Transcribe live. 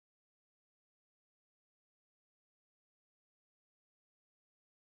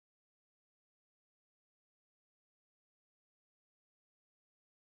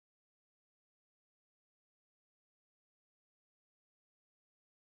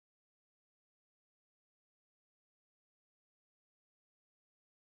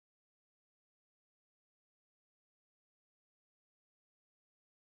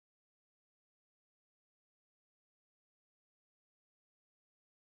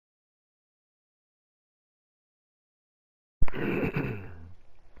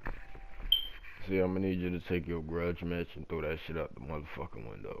See, I'm gonna need you to take your grudge match and throw that shit out the motherfucking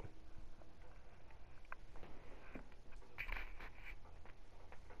window.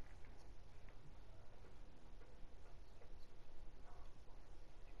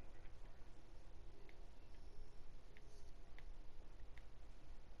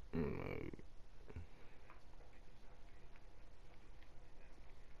 Mm,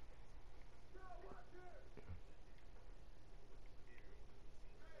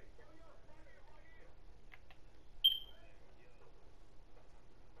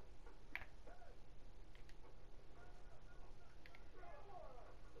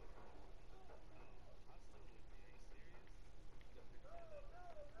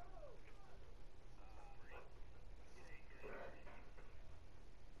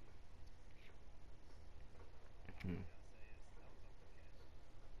 mm.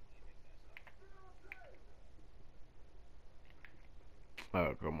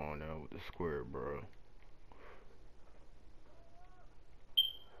 Oh, come on now with the square, bro.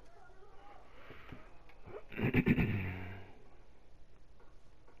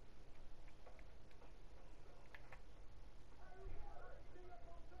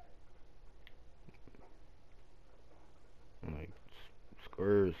 Like,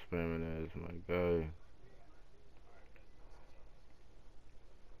 square spamming ass, my guy.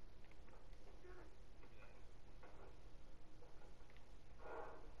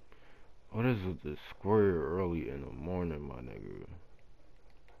 What is with this square early in the morning, my nigga?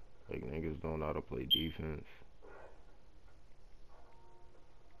 Like, niggas don't know how to play defense.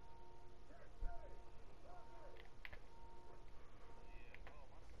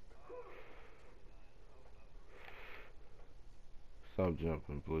 Stop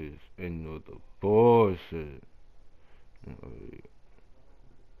jumping, please. Into the bullshit. Like,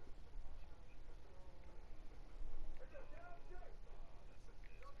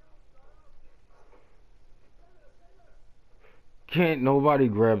 can't nobody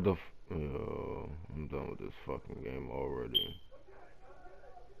grab the. Yo, I'm done with this fucking game already.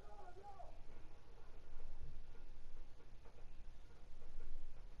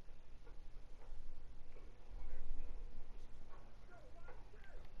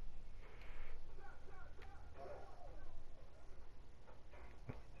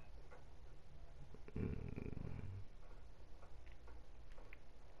 Mm,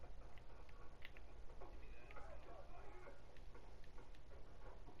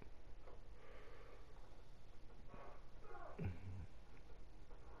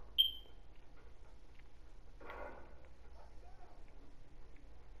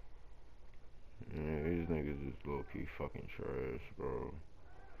 yeah, these niggas is low key fucking trash, bro.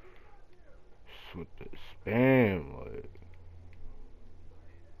 With the spam, like.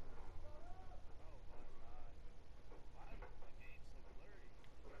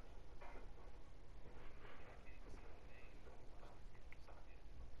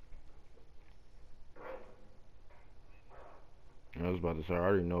 I was about to say, I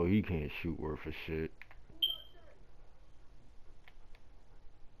already know he can't shoot worth a shit.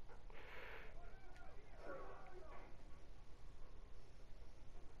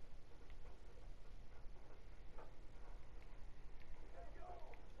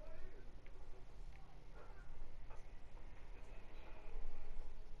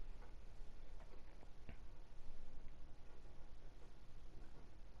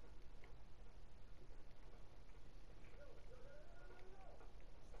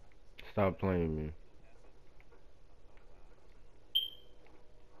 Stop playing me.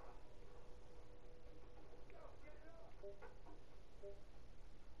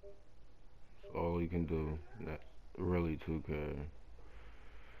 That's all he can do. Not really 2K.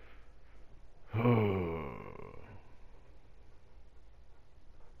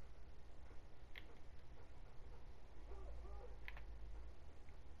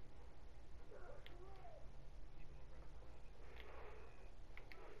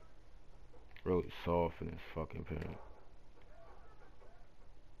 Really soft in his fucking pants.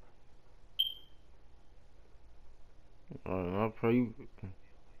 I'll pray you.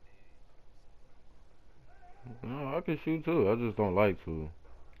 No, I can shoot too. I just don't like to.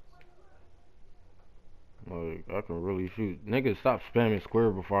 Like, I can really shoot. Niggas, stop spamming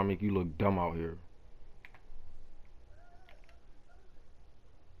square before I make you look dumb out here.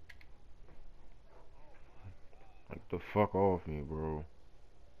 Like, the fuck off me, bro.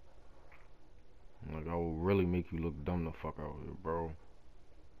 Like, I will really make you look dumb the fuck out here, bro.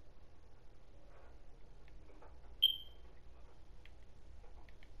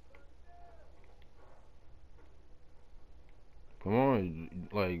 Come on,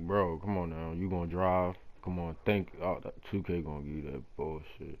 like, bro, come on now. You gonna drive? Come on, think. Oh, that 2K gonna give you that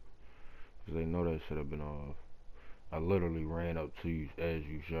bullshit. 'Cause they know that should have been off. I literally ran up to you as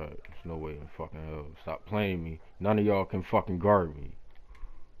you shot. There's no way in fucking hell. Stop playing me. None of y'all can fucking guard me.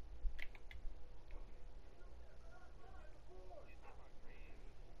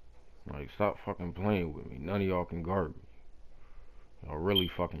 Like, stop fucking playing with me. None of y'all can guard me. Y'all really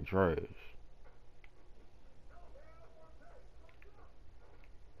fucking trash.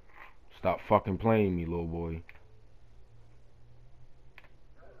 Stop fucking playing me, little boy.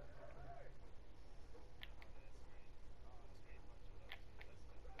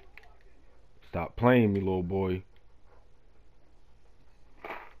 Stop playing me, little boy.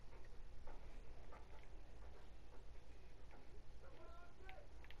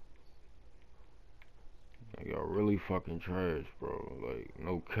 Like, y'all really fucking trash, bro. Like,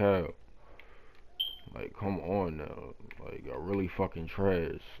 no cap. Like, come on now. Like, y'all really fucking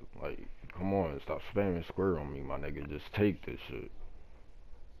trash. Like, come on. Stop spamming square on me, my nigga. Just take this shit.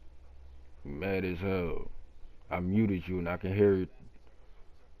 You mad as hell. I muted you and I can hear it.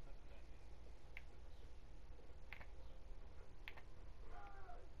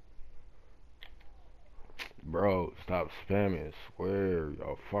 Bro, stop spamming square.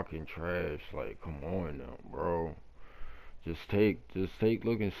 Y'all fucking trash. Like, come on now, bro. Just take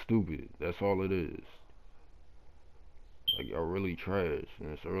looking stupid. That's all it is. Like, y'all really trash.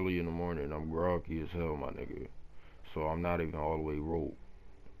 And it's early in the morning. I'm groggy as hell, my nigga. So I'm not even all the way rope.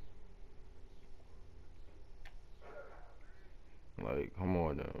 Like, come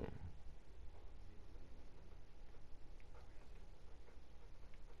on now.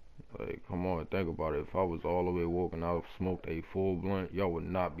 Like, come on, think about it. If I was all the way woke and I smoked a full blunt, y'all would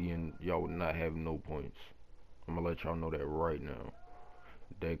not have no points. I'm gonna let y'all know that right now.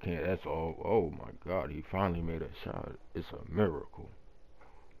 That can't, that's all. Oh my god, he finally made a shot. It's a miracle.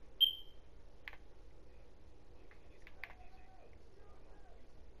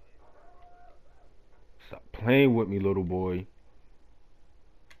 Stop playing with me, little boy.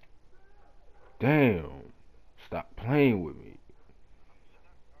 Damn. Stop playing with me.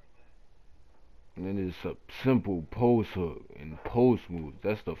 And then it's a simple post hook and post moves.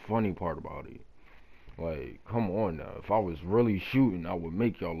 That's the funny part about it. Like, come on now. If I was really shooting, I would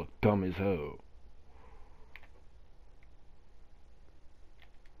make y'all look dumb as hell.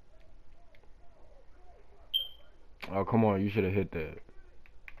 Oh, come on. You should have hit that.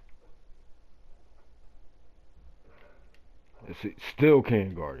 Still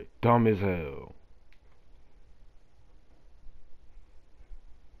can't guard it. Dumb as hell.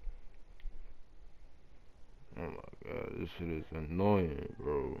 Oh my god. This shit is annoying,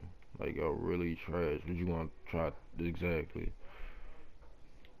 bro. Like, y'all really trash. What you want to try exactly?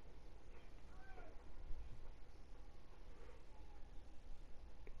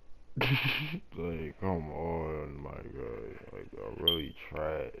 Like, come on, my god. Like, y'all really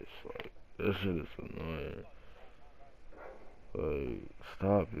trash. Like, this shit is annoying. Like,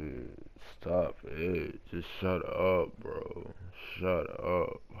 stop it. Stop it. Just shut up, bro. Shut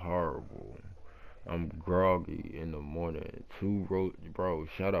up. Horrible. I'm groggy in the morning. Bro,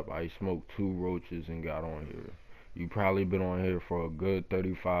 shut up. I smoked 2 roaches and got on here. You probably been on here for a good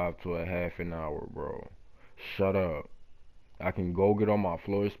 35 to a half an hour, bro. Shut up. I can go get on my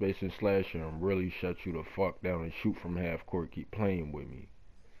floor space and slash and really shut you the fuck down and shoot from half court. Keep playing with me.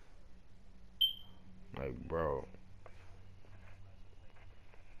 Like, bro.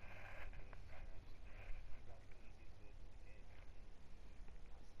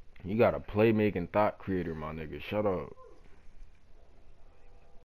 You got a playmaking thought creator, my nigga. Shut up.